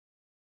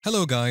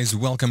Hello guys,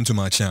 welcome to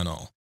my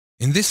channel.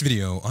 In this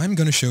video, I'm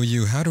going to show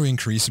you how to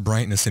increase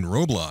brightness in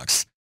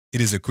Roblox. It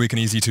is a quick and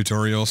easy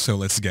tutorial, so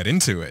let's get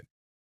into it.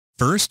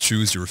 First,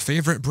 choose your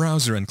favorite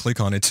browser and click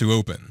on it to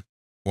open.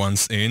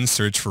 Once in,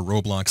 search for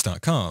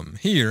roblox.com.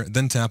 Here,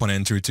 then tap on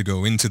enter to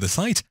go into the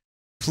site.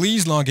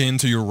 Please log in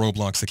to your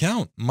Roblox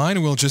account.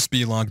 Mine will just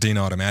be logged in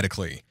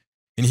automatically.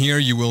 In here,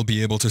 you will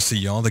be able to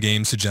see all the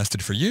games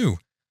suggested for you.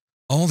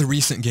 All the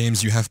recent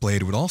games you have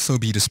played would also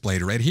be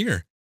displayed right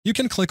here. You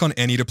can click on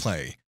any to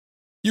play.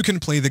 You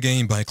can play the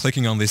game by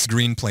clicking on this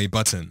green play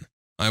button.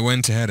 I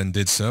went ahead and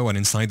did so, and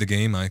inside the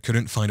game I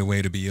couldn't find a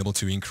way to be able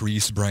to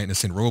increase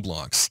brightness in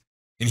Roblox.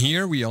 In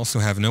here we also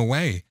have no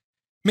way.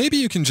 Maybe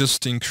you can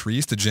just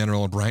increase the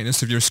general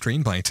brightness of your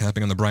screen by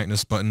tapping on the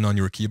brightness button on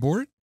your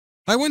keyboard?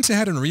 I went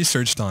ahead and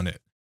researched on it.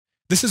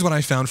 This is what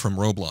I found from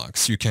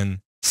Roblox. You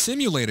can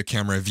simulate a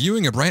camera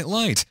viewing a bright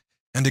light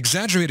and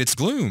exaggerate its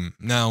gloom.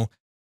 Now,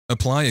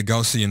 apply a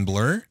Gaussian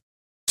blur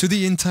to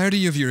the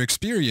entirety of your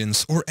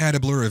experience or add a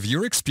blur of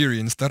your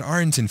experience that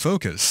aren't in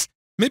focus.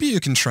 Maybe you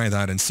can try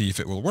that and see if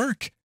it will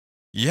work.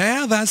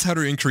 Yeah, that's how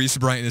to increase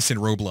brightness in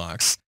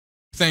Roblox.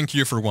 Thank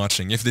you for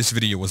watching. If this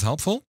video was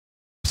helpful,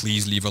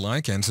 please leave a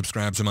like and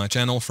subscribe to my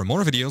channel for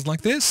more videos like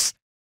this.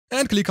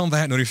 And click on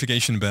that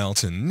notification bell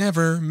to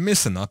never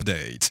miss an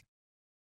update.